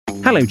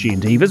Hello,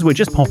 G&Divas. We're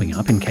just popping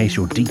up in case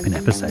you're deep in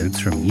episodes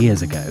from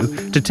years ago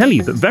to tell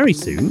you that very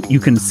soon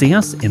you can see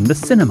us in the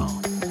cinema.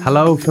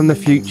 Hello from the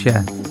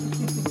future.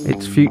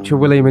 It's future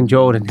William and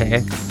Jordan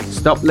here.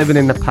 Stop living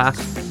in the past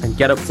and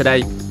get up to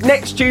date.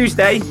 Next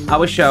Tuesday,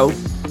 our show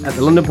at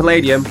the London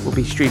Palladium will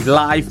be streamed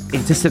live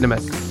into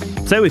cinemas.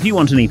 So if you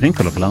want an evening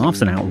full of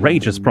laughs and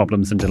outrageous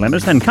problems and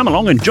dilemmas, then come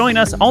along and join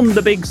us on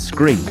the big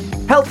screen.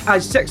 Help I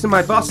Sex and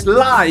My Boss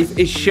Live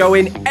is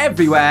showing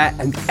everywhere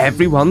and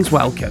everyone's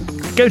welcome.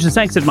 Go to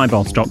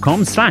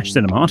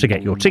sexedmyboss.com/cinema to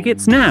get your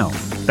tickets now.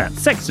 That's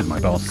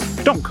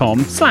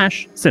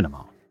sexedmyboss.com/cinema.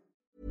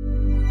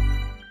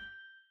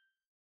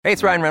 Hey,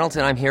 it's Ryan Reynolds,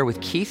 and I'm here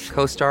with Keith,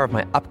 co-star of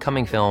my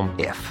upcoming film,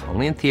 If,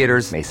 only in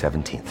theaters May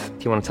 17th.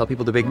 Do you want to tell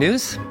people the big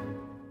news?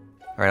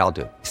 All right, I'll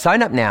do it.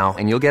 Sign up now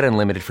and you'll get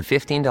unlimited for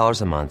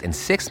 $15 a month and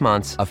 6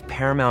 months of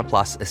Paramount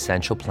Plus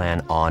Essential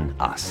Plan on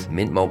us.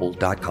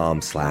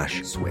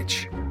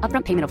 MintMobile.com/switch.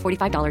 Upfront payment of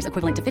 $45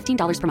 equivalent to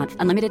 $15 per month.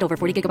 Unlimited over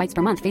 40 gigabytes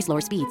per month. Face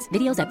lower speeds.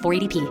 Videos at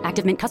 480p.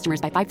 Active Mint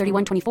customers by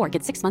 531.24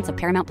 get 6 months of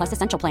Paramount Plus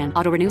Essential Plan.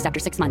 Auto renews after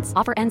 6 months.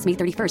 Offer ends May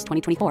 31st,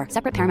 2024.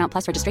 Separate Paramount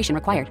Plus registration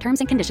required. Terms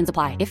and conditions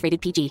apply if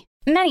rated PG.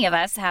 Many of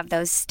us have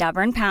those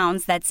stubborn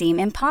pounds that seem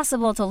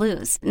impossible to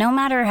lose, no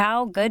matter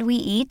how good we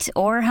eat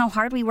or how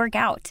hard we work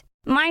out.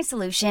 My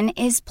solution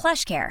is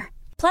PlushCare.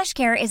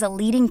 PlushCare is a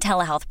leading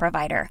telehealth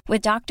provider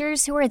with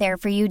doctors who are there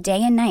for you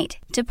day and night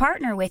to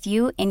partner with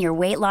you in your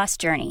weight loss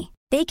journey.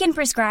 They can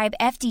prescribe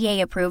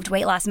FDA-approved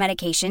weight loss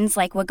medications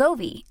like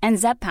Wegovy and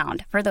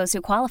Zepbound for those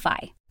who qualify.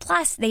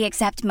 Plus, they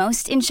accept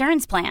most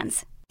insurance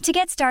plans. To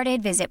get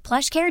started, visit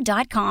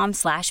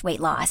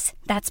plushcare.com/weightloss.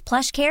 That's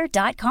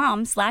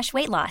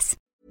plushcare.com/weightloss.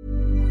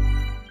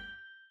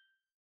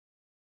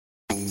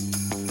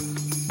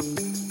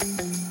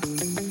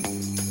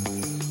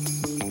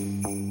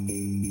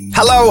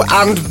 Hello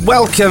and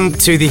welcome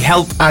to the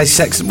Help I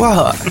Sex...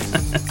 What?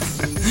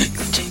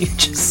 You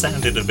just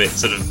sounded a bit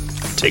sort of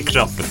ticked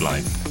off with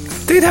life.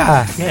 Did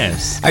I?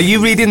 Yes. Are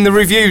you reading the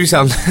reviews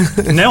on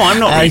No, I'm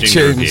not reading the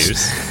iTunes?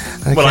 reviews.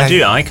 Okay. Well, I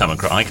do. I come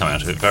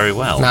out of it very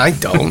well. No, I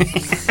don't.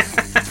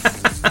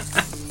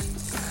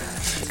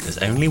 There's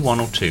only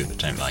one or two that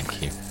don't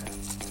like you.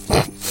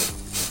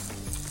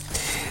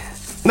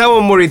 No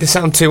one worry they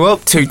sound too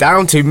up, too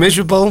down, too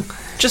miserable.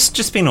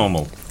 Just be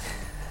normal.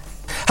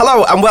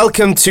 Hello and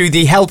welcome to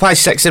the Help I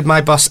Sexed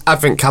My Boss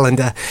Advent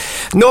Calendar.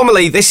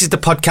 Normally, this is the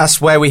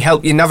podcast where we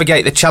help you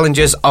navigate the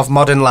challenges of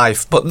modern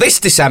life. But this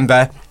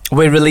December,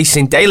 we're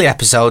releasing daily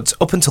episodes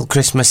up until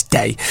Christmas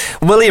Day.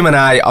 William and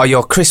I are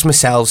your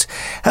Christmas elves.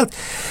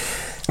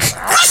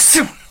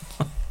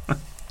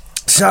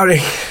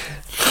 Sorry.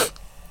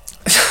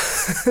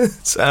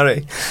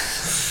 Sorry.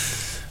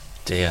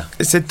 Dear.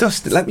 It's a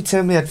dust. Let me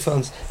turn my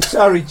headphones.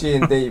 Sorry,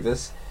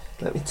 G&Divas.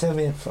 Let me turn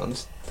my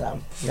headphones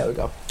down. There we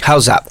go.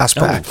 How's that? That's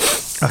better.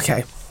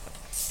 Okay.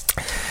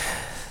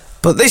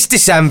 But this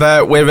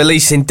December, we're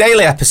releasing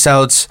daily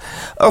episodes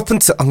up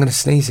until... I'm going to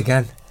sneeze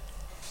again.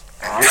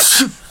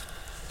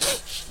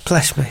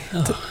 Bless me.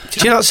 Oh. Do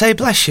you not say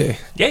bless you?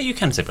 Yeah, you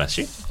can say bless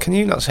you. Can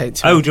you not say it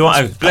to Oh, me? do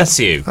I? Oh, bless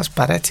you. That's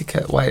bad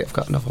etiquette. Wait, I've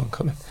got another one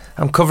coming.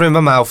 I'm covering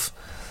my mouth.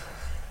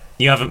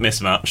 You haven't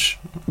missed much.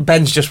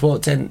 Ben's just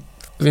walked in.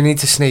 If you need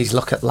to sneeze,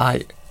 look at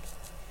light.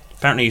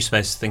 Apparently you're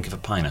supposed to think of a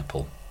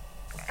pineapple.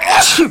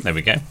 There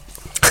we go.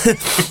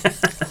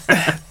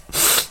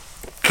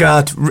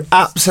 God,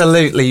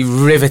 absolutely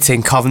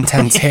riveting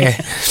content here.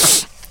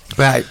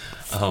 Right.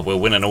 Oh, we'll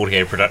win an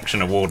audio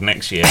production award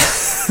next year.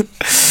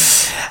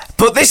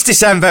 But this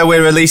December,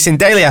 we're releasing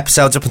daily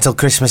episodes up until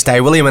Christmas Day.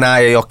 William and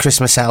I are your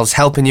Christmas elves,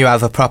 helping you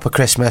have a proper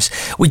Christmas.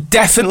 We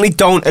definitely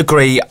don't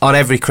agree on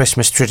every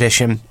Christmas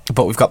tradition,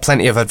 but we've got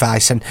plenty of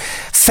advice and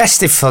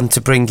festive fun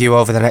to bring you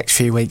over the next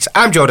few weeks.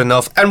 I'm Jordan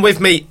Nuff, and with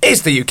me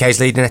is the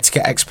UK's leading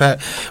etiquette expert,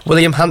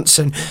 William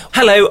Hanson.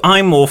 Hello,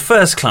 I'm more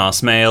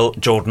first-class male.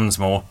 Jordan's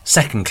more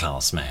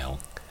second-class male.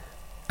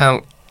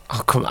 Oh,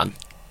 come on.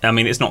 I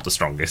mean, it's not the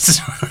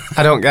strongest.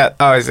 I don't get...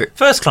 Oh, is it?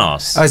 First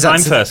class. Oh, is that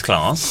I'm first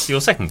class,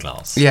 you're second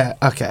class. Yeah,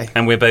 okay.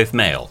 And we're both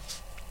male.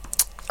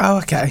 Oh,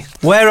 okay.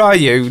 Where are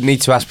you,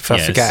 need to ask before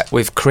Yes. I forget,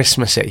 with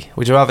Christmassy?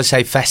 Would you rather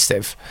say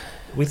festive?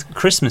 With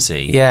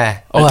Christmassy? Yeah.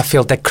 Oh, I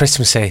feel dead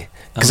Christmassy.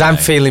 Because Oh, I'm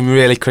no. feeling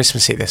really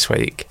Christmassy this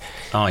week.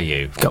 Are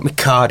you? Got my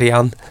cardi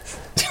on.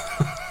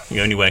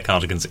 You only wear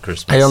cardigans at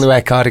Christmas? I only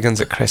wear cardigans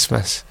at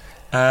Christmas.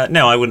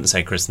 No, I wouldn't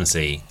say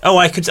Christmassy. Oh,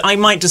 I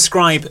might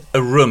describe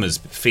a room as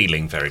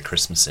feeling very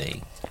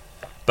Christmassy.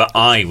 But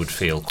I would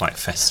feel quite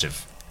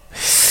festive.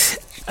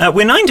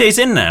 We're 9 days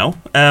in now,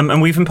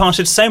 and we've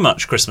imparted so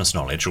much Christmas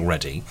knowledge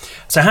already.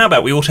 So how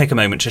about we all take a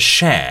moment to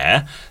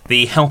share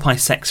the Help I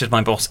Sexted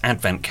My Boss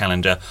Advent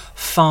Calendar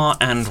far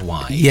and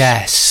wide.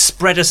 Yes.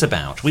 Spread us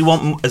about. We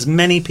want as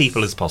many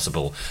people as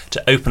possible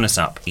to open us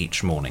up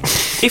each morning.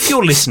 If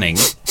you're listening...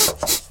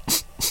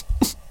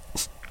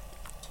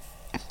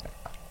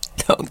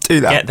 Don't do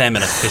that. Get them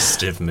in a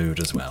festive mood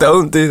as well.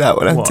 Don't do that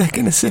when I'm What?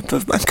 taking a sip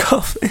of my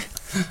coffee.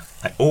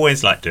 I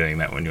always like doing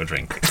that when you're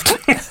drinking.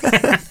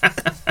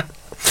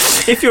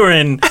 If you're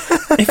in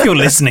If you're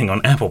listening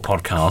on Apple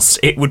Podcasts,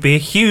 it would be a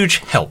huge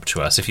help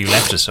to us if you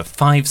left us a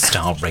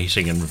 5-star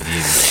rating and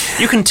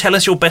review. You can tell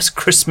us your best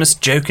Christmas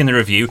joke in the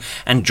review,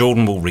 and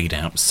Jordan will read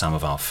out some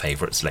of our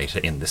favourites later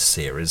in this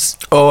series.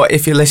 Or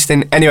if you're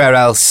listening anywhere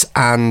else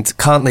and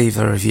can't leave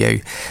a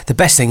review, the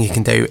best thing you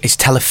can do is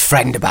tell a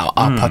friend about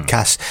our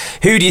podcast.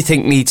 Who do you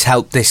think needs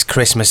help this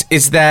Christmas?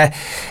 Is there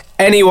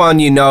anyone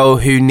you know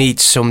who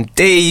needs some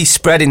D?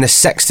 Spreading the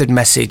sexted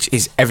message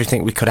is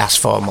everything we could ask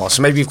for and more.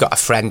 So maybe you've got a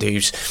friend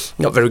who's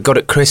not very good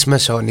at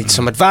Christmas or needs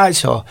some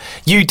advice, or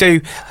you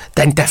do,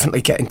 then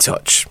definitely get in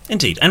touch.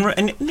 Indeed.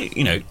 And,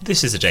 you know,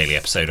 this is a daily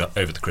episode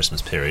over the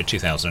Christmas period,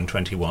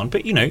 2021,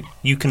 but, you know,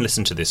 you can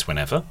listen to this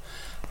whenever.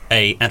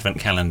 A Advent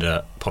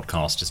Calendar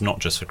podcast is not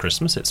just for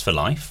Christmas, it's for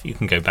life. You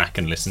can go back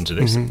and listen to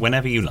this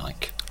whenever you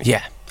like.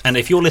 Yeah. And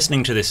if you're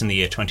listening to this in the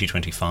year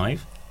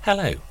 2025,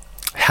 hello.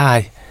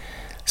 Hi.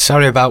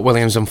 Sorry about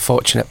William's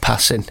unfortunate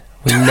passing.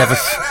 We never,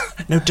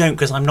 No, don't,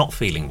 because I'm not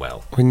feeling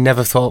well. we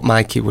never thought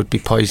Mikey would be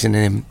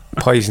poisoning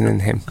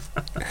him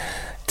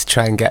to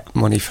try and get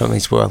money from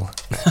his will.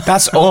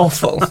 That's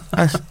awful.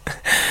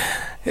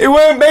 It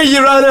weren't me,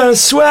 Your Honour, I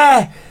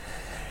swear.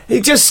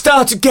 He just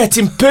started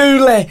getting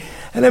poorly,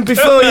 and then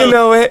before you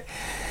know it,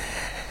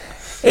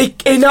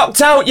 he knocked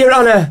out, Your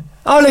Honour.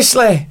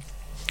 Honestly.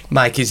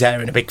 Mikey's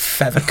there in a big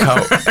feather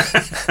coat,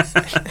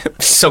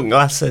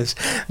 sunglasses,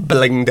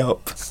 blinged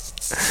up.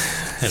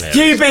 Hilarious.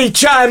 You be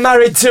trying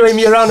married to him,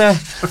 Your Honour.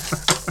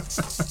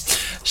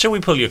 Shall we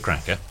pull your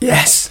cracker?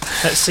 Yes.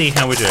 Let's see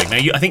how we're doing. Now,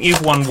 I think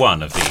you've won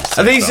one of these.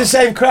 Are these the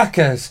same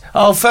crackers?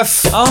 Oh,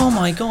 Oh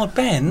my God,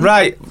 Ben!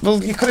 Right.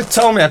 Well, you could have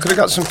told me. I could have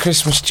got some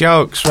Christmas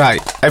jokes.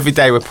 Right. Every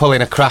day we're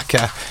pulling a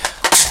cracker.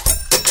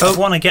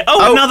 One again.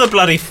 Oh, another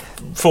bloody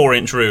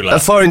 4-inch ruler. A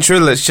 4-inch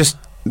ruler that's just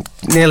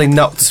nearly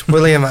knocked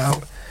William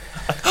out.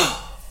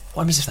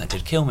 Why as if that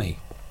did kill me?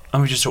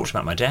 And we just talked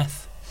about my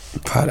death.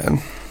 Pardon.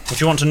 Would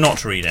you want to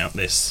not read out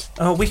this?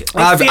 Oh,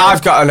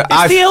 I've got an.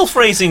 It's the elf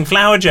raising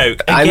flower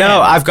joke. Again. I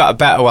know. I've got a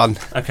better one.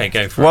 Okay,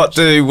 go for What it.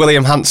 do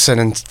William Hanson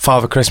and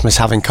Father Christmas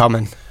have in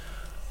common?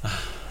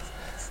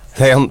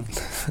 They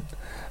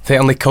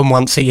only come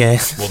once a year.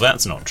 Well,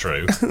 that's not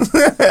true.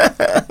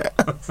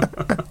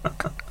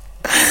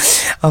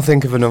 I'll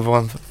think of another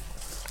one.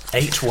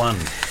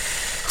 8-1.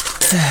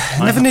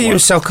 I never knew you were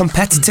so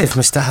competitive,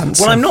 Mr.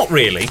 Hanson. Well, I'm not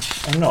really.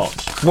 I'm not.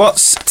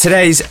 What's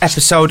today's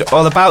episode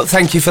all about?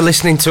 Thank you for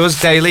listening to us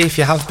daily, if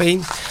you have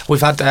been. We've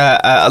had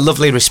a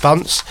lovely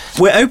response.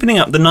 We're opening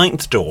up the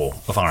 9th door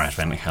of our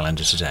Advent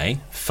Calendar today,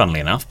 funnily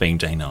enough, being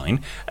day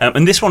 9.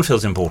 And this one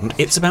feels important.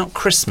 It's about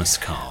Christmas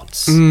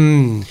cards.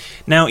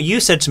 Now, you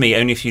said to me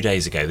only a few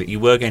days ago that you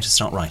were going to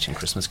start writing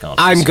Christmas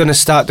cards. I'm going to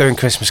start doing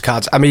Christmas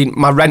cards. I mean,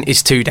 my rent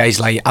is 2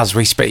 days late as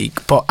we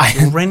speak, but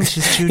Your rent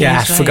is 2 days yeah, I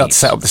late. forgot to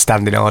set up the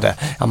standing order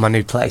on my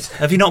new place.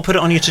 Have you not put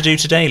it on your to-do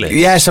today list?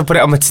 Yes, I put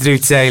it on my to-do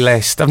today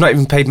list. I've not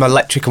even paid my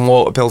electric and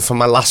water bill from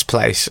my last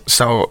place,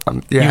 so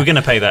yeah. You were going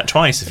to pay that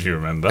twice, if you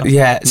remember.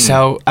 Yeah,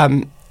 so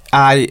I'm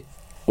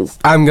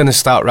going to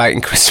start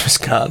writing Christmas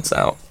cards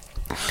out.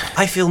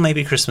 I feel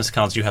maybe Christmas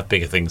cards you have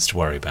bigger things to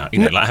worry about. You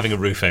know, like having a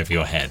roof over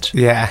your head.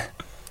 Yeah.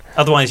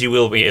 Otherwise, it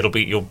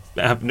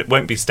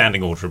won't be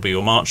standing order. It'll be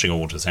your marching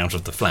orders out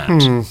of the flat.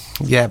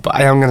 Yeah, but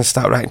I am going to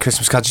start writing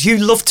Christmas cards. You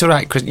love to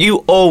write Christmas.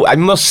 I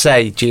must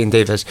say, G and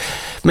Divas,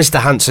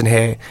 Mr. Hanson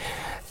here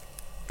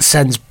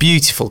sends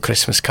beautiful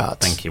Christmas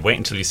cards. Thank you. Wait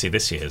until you see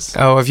this year's.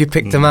 Oh, have you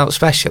picked them out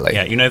specially?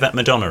 Yeah, you know that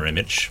Madonna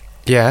image?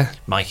 Yeah.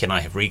 Mike and I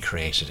have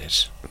recreated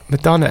it.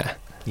 Madonna.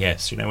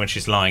 Yes, you know when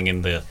she's lying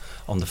on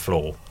the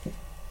floor.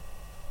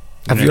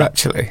 Have know you that?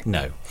 actually?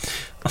 No.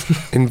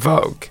 In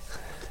Vogue?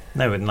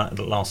 No, it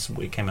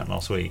came out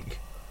last week.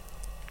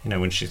 You know,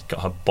 when she's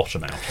got her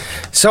bottom out.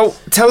 So,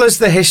 tell us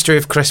the history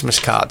of Christmas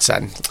cards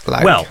then.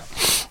 Well,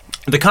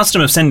 the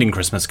custom of sending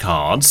Christmas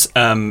cards,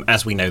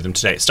 as we know them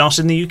today, it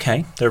started in the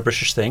UK. They're a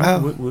British thing. Oh.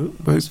 Woo,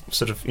 woo.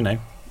 Sort of,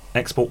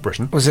 export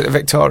Britain. Was it the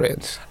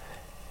Victorians?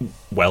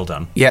 Well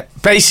done. Yeah,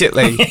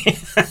 basically,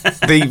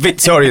 the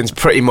Victorians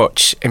pretty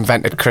much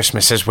invented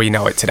Christmas as we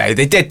know it today.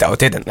 They did, though,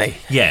 didn't they?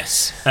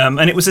 Yes, and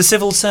it was a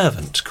civil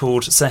servant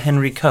called Sir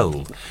Henry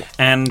Cole,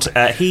 and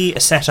he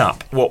set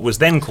up what was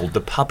then called the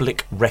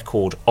Public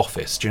Record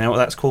Office. Do you know what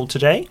that's called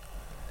today?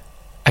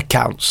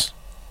 Accounts.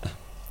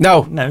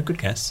 No. No, good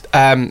guess.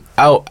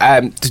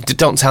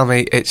 Don't tell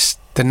me it's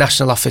the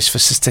National Office for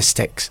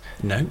Statistics.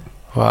 No.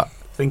 What?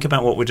 Think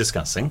about what we're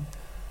discussing.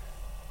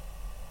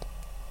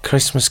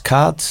 Christmas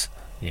cards?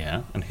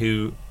 Yeah, and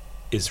who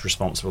is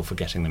responsible for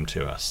getting them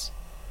to us?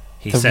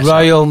 The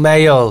Royal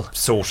Mail.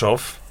 Sort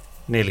of.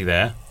 Nearly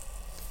there.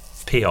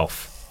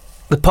 P-off.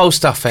 The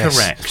Post Office.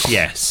 Correct,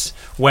 yes.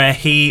 Where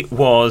he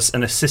was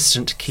an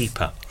assistant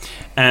keeper.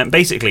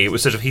 Basically, it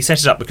was sort of, he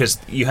set it up because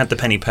you had the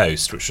penny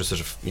post, which was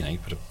sort of, you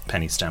put a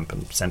penny stamp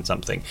and sent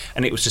something,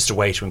 and it was just a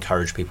way to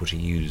encourage people to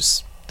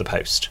use the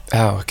post.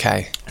 Oh,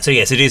 okay. So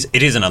yes, it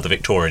is another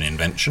Victorian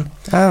invention.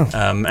 Oh.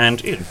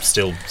 And it's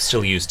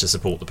still used to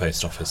support the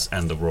post office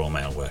and the Royal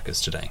Mail workers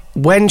today.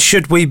 When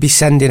should we be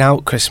sending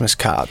out Christmas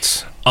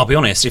cards? I'll be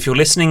honest, if you're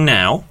listening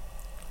now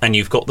and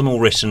you've got them all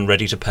written,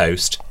 ready to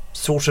post,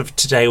 sort of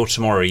today or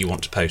tomorrow you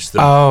want to post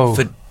them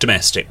for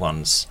domestic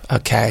ones.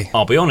 Okay.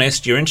 I'll be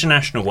honest, your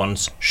international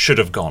ones should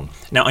have gone.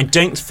 Now, I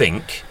don't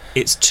think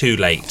it's too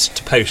late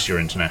to post your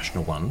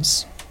international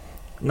ones.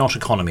 Not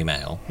economy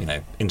mail,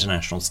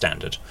 international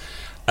standard.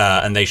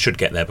 And they should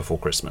get there before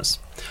Christmas.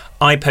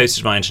 I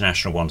posted my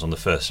international ones on the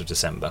 1st of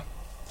December.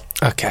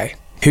 Okay.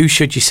 Who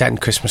should you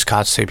send Christmas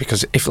cards to?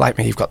 Because if, like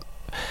me, you've got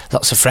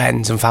lots of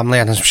friends and family,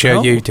 and I'm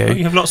sure you do. Oh,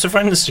 you have lots of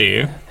friends, do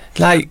you?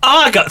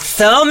 I got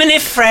so many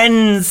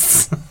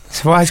friends.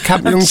 So why is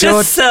Camp Young George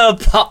just so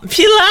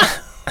popular?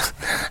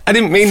 I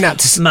didn't mean that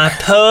to... My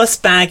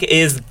post bag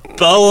is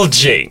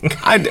bulging.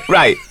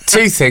 Right,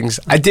 two things.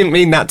 I didn't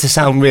mean that to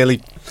sound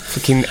really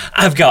fucking...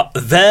 I've got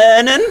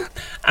Vernon.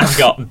 I've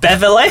got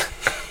Beverly.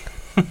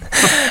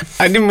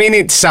 I didn't mean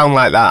it to sound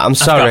like that. I'm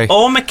sorry. I've got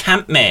all my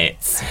camp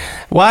mates.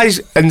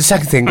 And the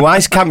second thing, why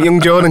is Camp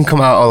Young Jordan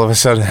come out all of a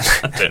sudden?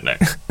 I don't know.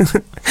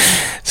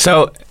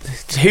 So,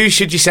 who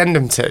should you send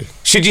them to?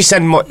 Should you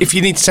send more? If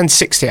you need to send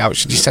 60 out,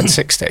 should you send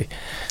 60?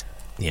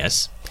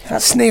 Yes.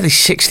 That's nearly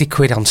 60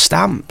 quid on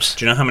stamps.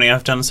 Do you know how many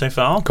I've done so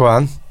far? Go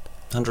on.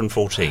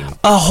 114.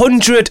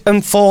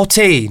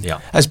 114? Yeah.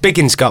 Has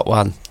Biggins got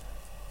one?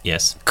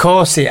 Yes. Of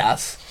course he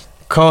has.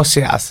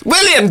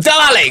 William,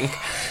 darling,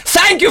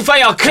 thank you for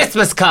your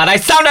Christmas card. I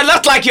sound a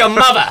lot like your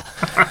mother.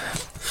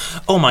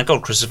 Oh my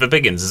God, Christopher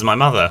Biggins is my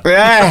mother.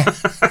 Yeah.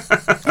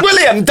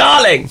 William,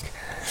 darling.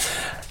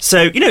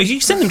 So,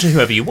 you send them to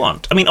whoever you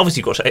want. I mean,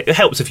 obviously, it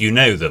helps if you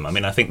know them. I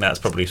mean, I think that's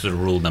probably sort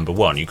of rule number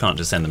one. You can't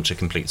just send them to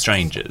complete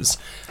strangers.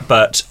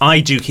 But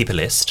I do keep a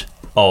list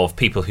of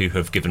people who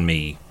have given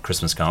me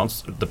Christmas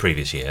cards the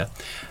previous year,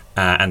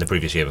 and the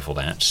previous year before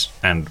that,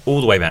 and all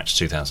the way back to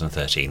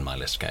 2013, my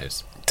list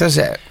goes. Does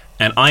it?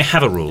 And I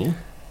have a rule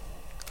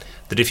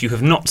that if you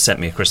have not sent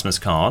me a Christmas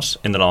card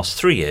in the last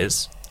 3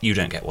 years, you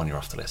don't get one, you're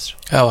off the list.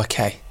 Oh,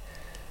 okay.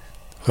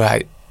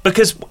 Right.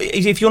 Because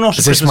if you're not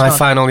Is this my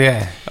final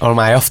year, or am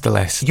I off the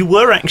list? You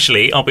were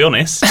actually, I'll be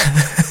honest.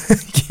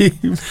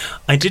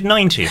 I did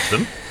 90 of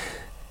them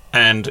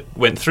and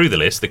went through the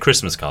list, the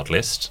Christmas card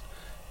list,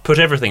 put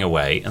everything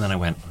away, and then I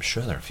went, I'm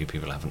sure there are a few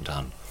people I haven't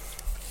done.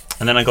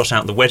 And then I got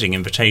out the wedding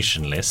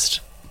invitation list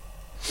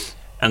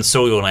and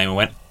saw your name and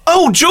went,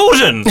 oh,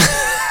 Jordan!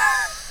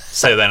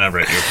 So then I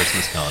wrote you a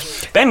Christmas card.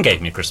 Ben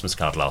gave me a Christmas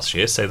card last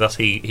year, so that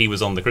he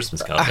was on the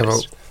Christmas card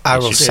list. I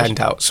will send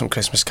out some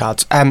Christmas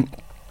cards.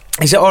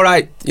 Is it all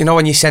right,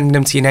 when you're sending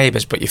them to your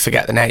neighbours but you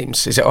forget the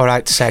names, is it all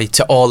right to say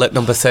to all at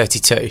number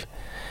 32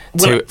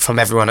 from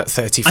everyone at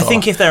 34? I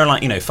think if there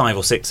are 5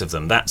 or 6 of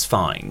them, that's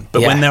fine.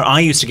 But when I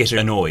used to get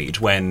annoyed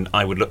when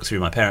I would look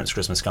through my parents'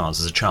 Christmas cards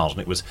as a child and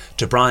it was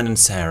to Brian and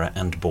Sarah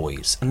and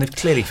boys, and they've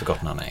clearly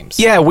forgotten our names.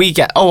 Yeah, we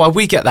get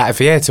that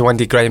every year to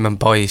Wendy Graham and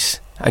boys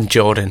and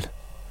Jordan.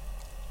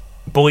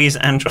 Boys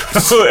and...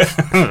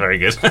 Very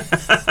good.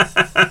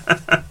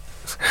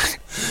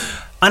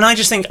 And I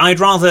just think I'd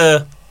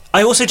rather...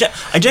 I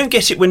don't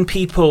get it when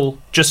people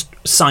just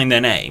sign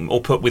their name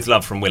or put with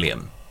love from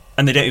William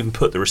and they don't even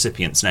put the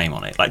recipient's name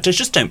on it.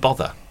 Just don't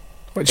bother.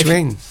 What do you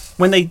mean?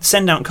 When they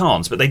send out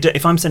cards, but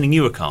if I'm sending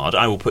you a card,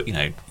 I will put,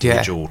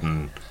 Dear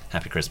Jordan,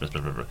 Happy Christmas, blah,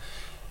 blah, blah.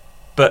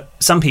 But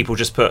some people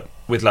just put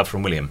with love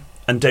from William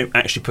and don't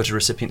actually put a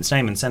recipient's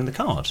name and send the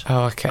card.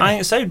 Oh, okay.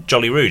 It's so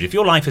jolly rude. If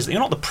your life is... You're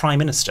not the Prime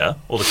Minister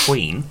or the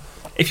Queen.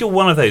 If you're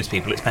one of those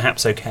people, it's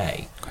perhaps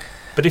okay.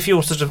 But if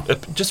you're sort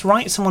of... just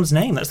write someone's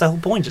name. That's the whole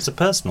point. It's a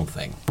personal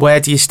thing. Where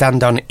do you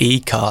stand on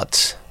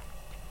e-cards?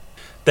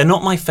 They're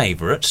not my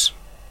favourite.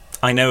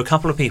 I know a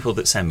couple of people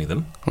that send me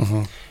them.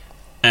 Mm-hmm.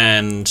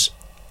 And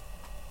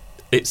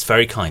it's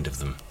very kind of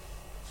them.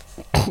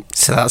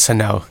 So that's a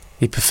no.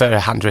 You prefer a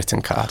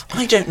handwritten card?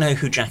 I don't know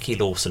who Jackie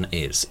Lawson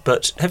is,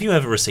 but have you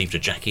ever received a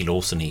Jackie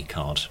Lawson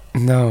e-card?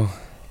 No.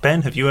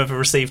 Ben, have you ever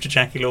received a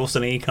Jackie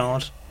Lawson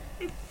e-card?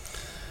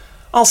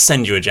 I'll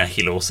send you a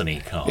Jackie Lawson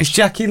e-card. Is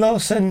Jackie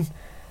Lawson...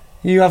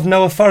 You have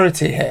no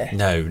authority here?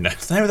 No,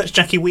 that's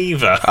Jackie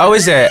Weaver. Oh,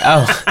 is it?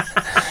 Oh.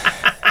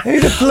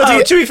 Who the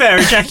bloody... to be fair,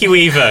 a Jackie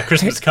Weaver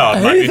Christmas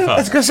card might be fun. I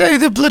was going to say, who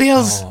the bloody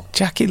hell's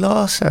Jackie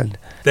Lawson?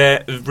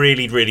 They're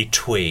really, really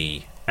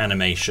twee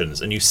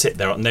animations, and you sit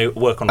there and they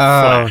work on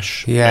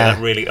Flash. Yeah.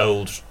 That really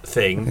old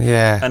thing.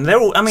 Yeah. And they're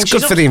all... I mean, it's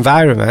good for the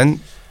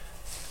environment.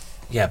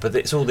 Yeah, but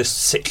it's all this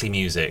sickly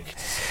music.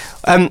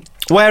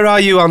 Where are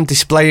you on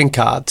displaying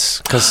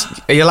cards? Because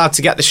are you allowed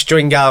to get the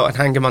string out and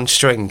hang them on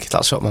string?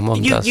 That's what my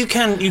mum does. You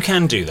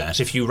can do that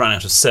if you run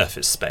out of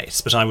surface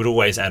space, but I would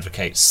always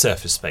advocate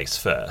surface space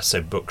first.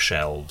 So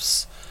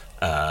bookshelves,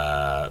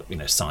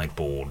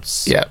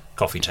 sideboards,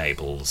 coffee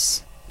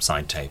tables,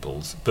 side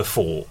tables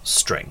before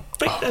string.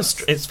 But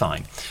it's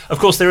fine. Of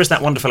course, there is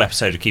that wonderful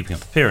episode of Keeping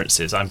Up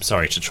Appearances, I'm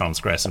sorry to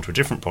transgress into a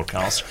different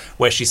podcast,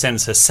 where she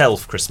sends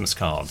herself Christmas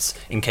cards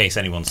in case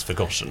anyone's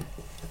forgotten.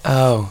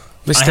 Oh.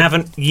 I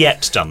haven't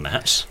yet done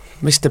that.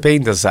 Mr.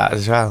 Bean does that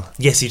as well.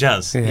 Yes, he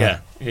does. Yeah.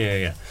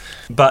 Yeah.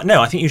 But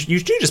no, I think you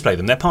do display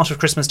them. They're part of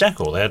Christmas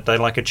decor. They're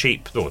like a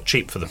cheap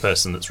for the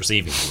person that's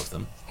receiving all of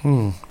them.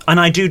 And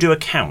I do a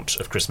count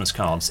of Christmas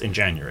cards in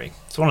January.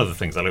 It's one of the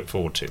things I look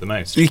forward to the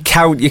most. You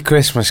count your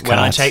Christmas cards? When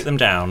I take them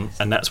down,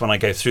 and that's when I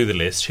go through the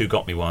list, who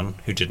got me one,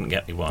 who didn't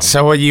get me one.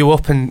 So are you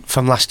up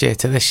from last year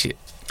to this year?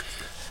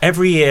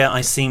 Every year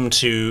I seem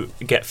to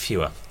get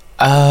fewer.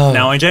 Oh.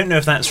 Now, I don't know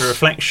if that's a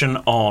reflection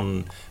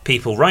on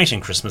people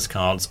writing Christmas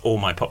cards or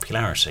my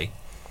popularity.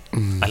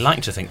 I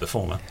like to think the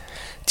former.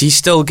 Do you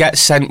still get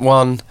sent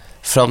one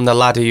from the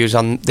lad who was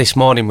on this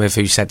morning with,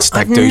 who said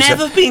stag I've do's?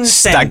 never been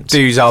sent. Stag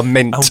do's are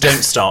mint. Oh,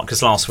 don't start,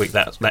 because last week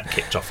that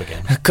kicked off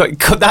again.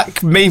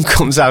 That meme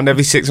comes out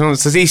every 6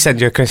 months. Does he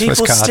send you a Christmas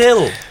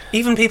card?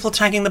 Even people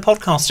tagging the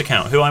podcast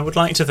account, who I would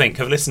like to think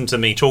have listened to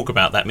me talk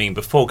about that meme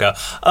before, go,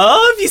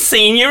 oh, have you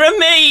seen you're a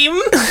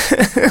meme?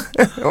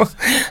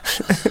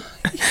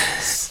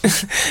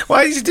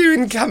 Why is he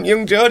doing Camp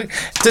Young Jordan?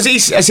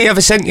 Has he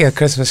ever sent you a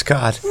Christmas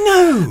card?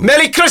 No.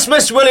 Merry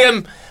Christmas,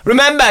 William.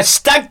 Remember,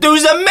 stag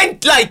do's are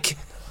mint like.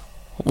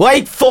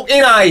 Wait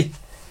fucking aye.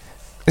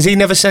 Has he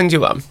never send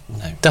you one?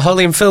 No. Did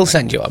Holly and Phil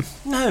send you one?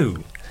 No.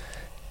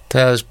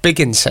 Does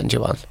Biggins send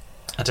you one?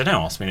 I don't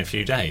know, ask me in a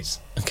few days.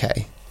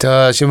 Okay.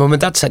 Does your mum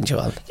and dad send you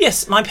one?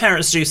 Yes, my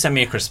parents do send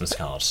me a Christmas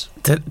card.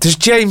 Does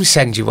James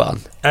send you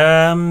one?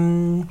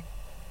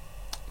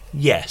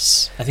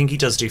 Yes, I think he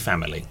does do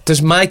family.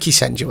 Does Mikey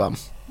send you one?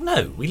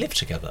 No, we live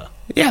together.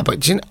 Yeah,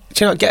 but do you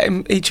not get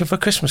him each other a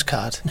Christmas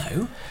card?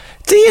 No.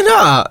 Do you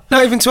not?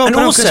 Not even to open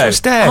on Christmas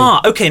Day?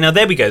 Okay, now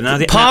there we go.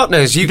 Now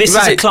partners, this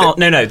is a class.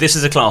 No, this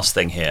is a class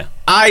thing here.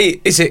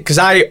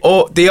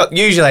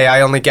 Usually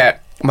I only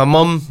get my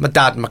mum, my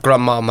dad, my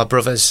grandma, my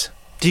brothers.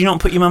 Do you not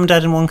put your mum and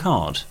dad in one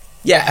card?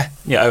 Yeah.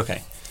 Yeah,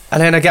 okay.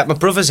 And then I get my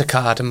brothers a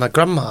card and my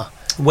grandma.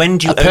 When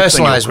do you open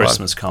your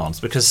Christmas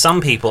cards? Because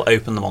some people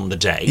open them on the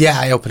day. Yeah,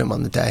 I open them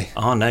on the day.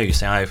 Oh, no, you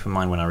say I open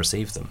mine when I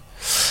receive them.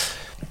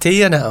 Do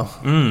you know?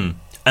 And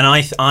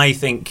I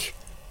think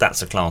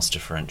that's a class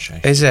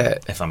differentiation. Is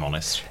it? If I'm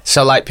honest.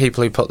 So like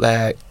people who put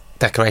their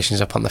decorations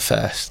up on the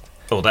 1st?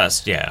 Oh,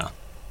 that's, yeah.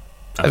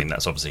 I mean,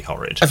 that's obviously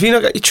horrid. Have you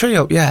not got your tree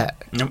up yet?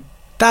 Nope.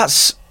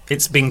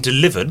 It's being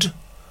delivered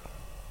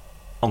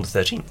on the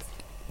 13th,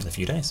 in a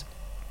few days.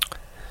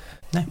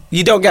 No.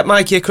 You don't get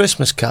Mikey a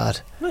Christmas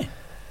card? No.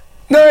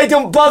 No,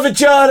 don't bother,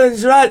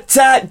 Jordan's right,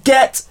 tight,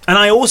 get. And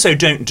I also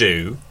don't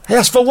do... I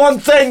asked for one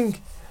thing.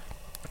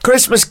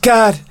 Christmas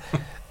card.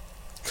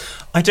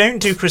 I don't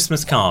do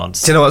Christmas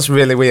cards. Do you know what's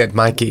really weird?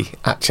 Mikey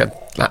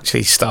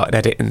actually started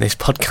editing this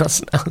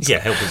podcast now.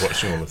 Yeah, he'll be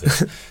watching all of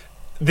this.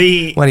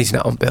 When he's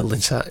not on building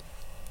site.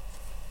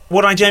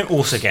 What I don't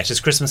also get is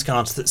Christmas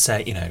cards that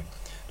say,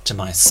 to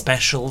my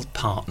special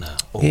partner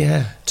or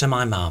to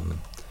my mum.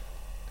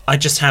 I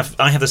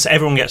have this.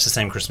 Everyone gets the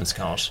same Christmas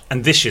card,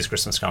 and this year's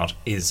Christmas card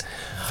is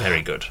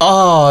very good.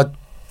 Oh,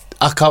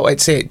 I can't wait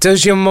to see it.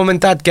 Does your mum and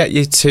dad get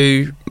you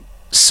to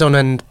son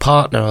and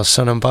partner or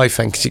son and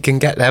boyfriend? Because you can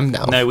get them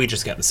now. No, we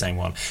just get the same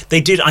one.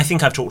 They did. I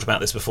think I've talked about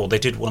this before. They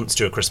did once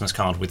do a Christmas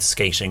card with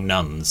skating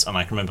nuns, and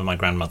I can remember my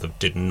grandmother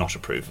did not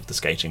approve of the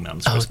skating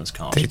nuns Christmas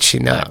card. Did she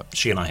not? No,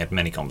 she and I had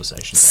many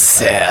conversations.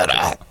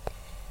 Sarah,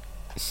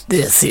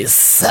 this is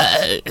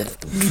so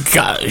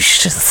gosh,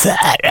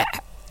 Sarah.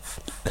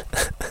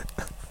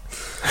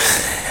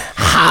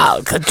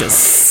 How could you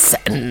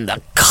send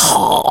a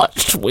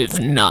card with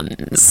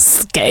nuns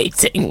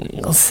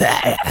skating,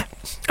 Sarah?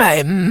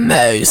 I'm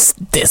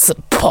most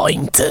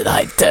disappointed.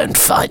 I don't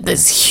find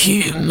this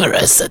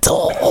humorous at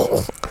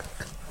all.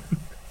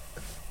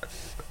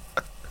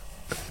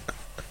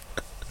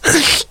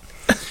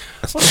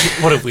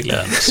 What have we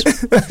learned?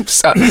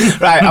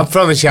 Right, I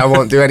promise you I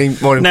won't do any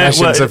more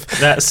impressions of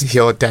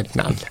your dead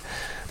nan.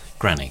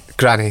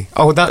 Granny.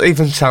 Oh, that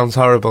even sounds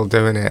horrible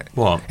doing it.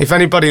 What? If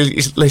anybody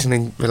is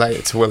listening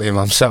related to William,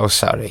 I'm so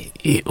sorry.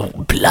 You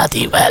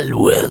bloody well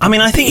will. I mean,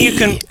 I think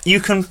you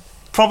can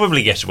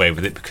probably get away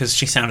with it because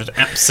she sounded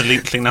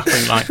absolutely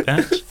nothing like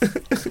that.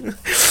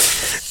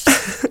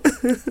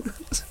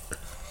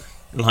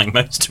 Like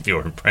most of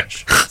your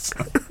impressions.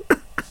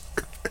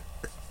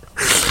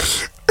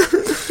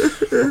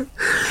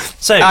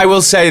 So I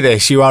will say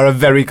this, you are a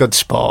very good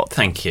sport.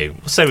 Thank you.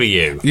 So are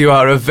you. You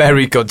are a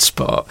very good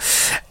sport.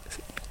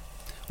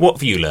 What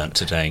have you learnt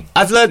today?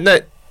 I've learnt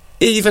that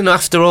even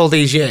after all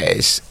these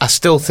years, I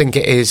still think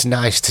it is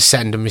nice to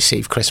send and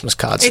receive Christmas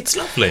cards. It's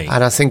lovely.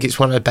 And I think it's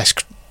one of the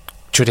best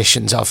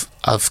traditions of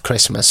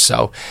Christmas.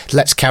 So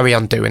let's carry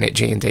on doing it,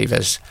 G and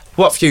Divas.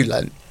 What have you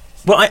learnt?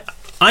 Well,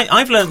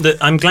 I've learned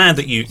that I'm glad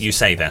that you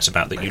say that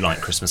about that you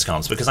like Christmas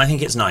cards, because I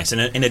think it's nice in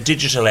a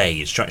digital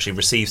age to actually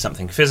receive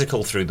something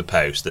physical through the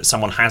post that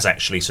someone has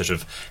actually sort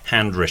of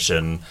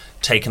handwritten,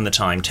 taken the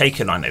time, I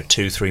don't know,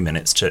 2-3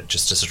 minutes to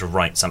sort of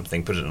write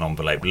something, put it in an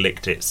envelope,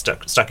 licked it,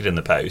 stuck it in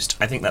the post.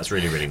 I think that's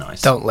really, really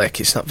nice. Don't lick,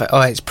 it's not very...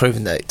 Oh, it's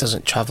proven that it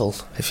doesn't travel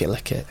if you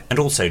lick it. And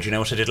also, do you know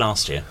what I did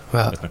last year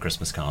with my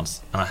Christmas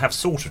cards? And I have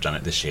sort of done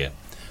it this year.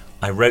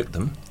 I wrote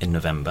them in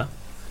November,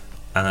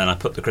 and then I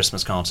put the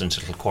Christmas cards into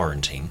a little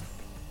quarantine.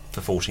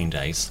 for 14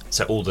 days.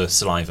 So all the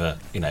saliva,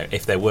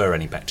 if there were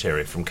any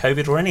bacteria from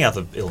COVID or any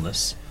other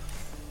illness,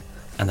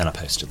 and then I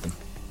posted them.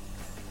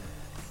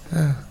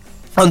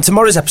 On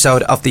tomorrow's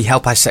episode of the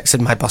Help I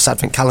Sexted My Boss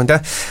Advent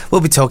Calendar, we'll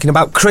be talking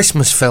about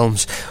Christmas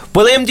films.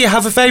 William, do you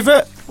have a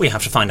favourite? We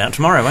have to find out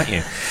tomorrow, won't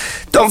you?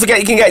 Don't forget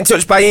you can get in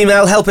touch by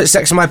email,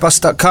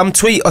 help@sexedmyboss.com,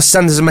 tweet or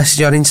send us a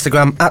message on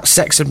Instagram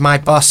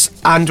 @sexedmyboss.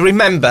 And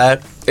remember,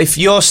 if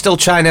you're still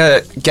trying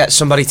to get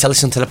somebody to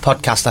listen to the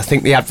podcast, I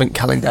think the Advent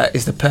Calendar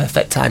is the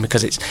perfect time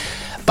because it's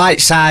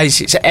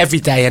bite-sized, it's every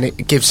day, and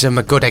it gives them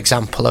a good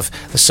example of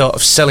the sort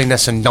of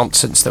silliness and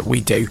nonsense that we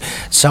do.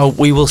 So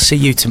we will see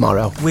you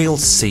tomorrow. We'll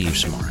see you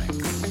tomorrow.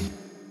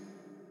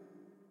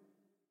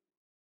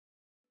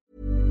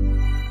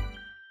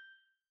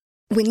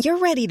 When you're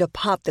ready to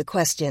pop the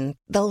question,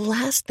 the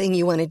last thing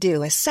you want to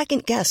do is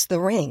second-guess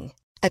the ring.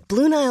 At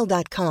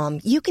BlueNile.com,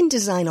 you can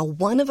design a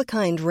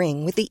one-of-a-kind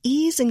ring with the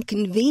ease and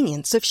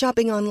convenience of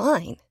shopping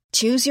online.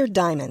 Choose your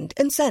diamond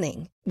and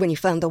setting. When you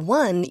find the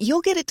one,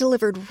 you'll get it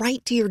delivered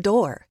right to your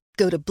door.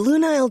 Go to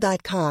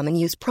BlueNile.com and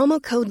use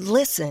promo code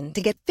LISTEN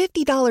to get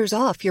 $50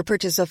 off your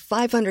purchase of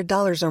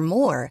 $500 or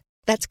more.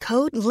 That's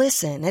code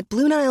LISTEN at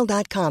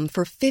BlueNile.com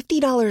for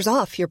 $50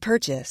 off your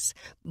purchase.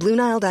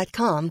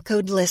 BlueNile.com,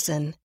 code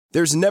LISTEN.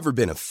 There's never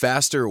been a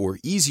faster or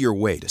easier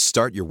way to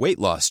start your weight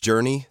loss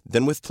journey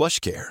than with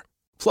PlushCare.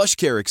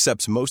 PlushCare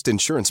accepts most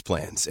insurance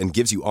plans and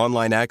gives you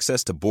online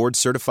access to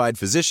board-certified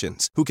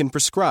physicians who can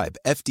prescribe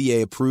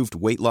FDA-approved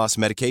weight loss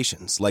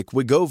medications like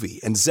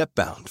Wegovy and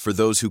Zepbound for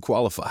those who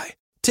qualify.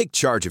 Take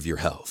charge of your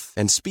health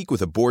and speak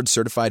with a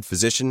board-certified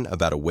physician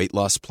about a weight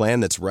loss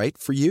plan that's right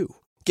for you.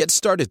 Get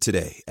started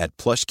today at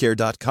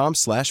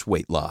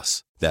plushcare.com/weight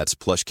loss. That's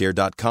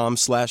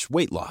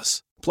plushcare.com/weight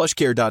loss.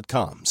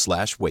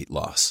 plushcare.com/weight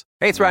loss.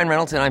 Hey, it's Ryan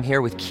Reynolds, and I'm here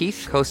with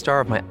Keith,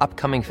 co-star of my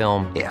upcoming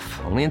film, If,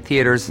 only in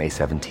theaters May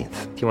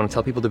 17th. Do you want to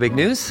tell people the big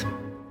news?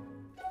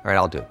 All right,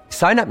 I'll do it.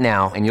 Sign up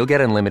now and you'll get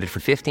unlimited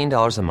for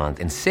 $15 a month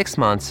and 6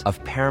 months of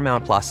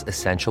Paramount Plus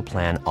Essential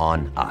Plan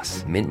on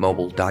us.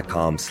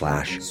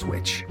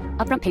 MintMobile.com/switch.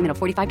 Upfront payment of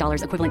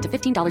 $45 equivalent to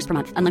 $15 per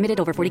month. Unlimited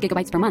over 40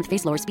 gigabytes per month.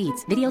 Face lower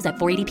speeds. Videos at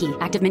 480p.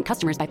 Active Mint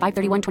customers by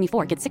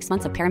 531.24 get 6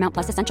 months of Paramount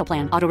Plus Essential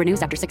Plan. Auto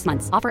renews after 6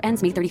 months. Offer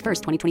ends May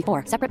 31st,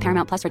 2024. Separate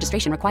Paramount Plus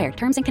registration required.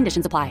 Terms and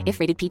conditions apply if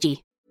rated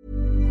PG.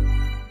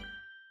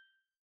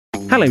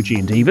 Hello,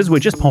 G&Divas. We're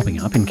just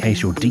popping up, in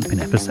case you're deep in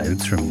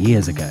episodes from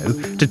years ago,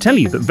 to tell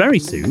you that very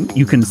soon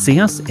you can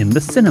see us in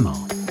the cinema.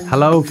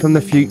 Hello from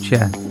the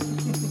future.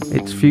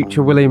 It's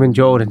future William and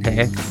Jordan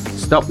here.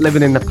 Stop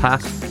living in the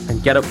past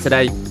and get up to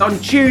date. On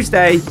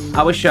Tuesday,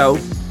 our show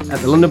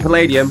at the London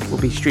Palladium will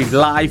be streamed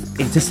live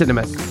into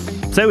cinemas.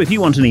 So if you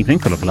want an evening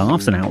full of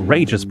laughs and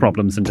outrageous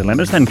problems and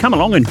dilemmas, then come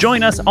along and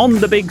join us on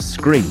the big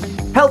screen.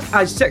 Help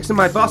I Sexted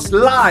My Boss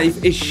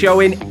Live is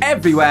showing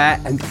everywhere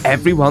and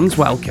everyone's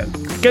welcome.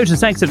 Go to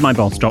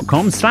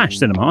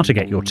sexedmyboss.com/cinema to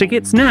get your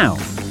tickets now.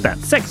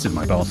 That's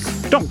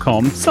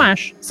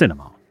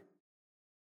sexedmyboss.com/cinema.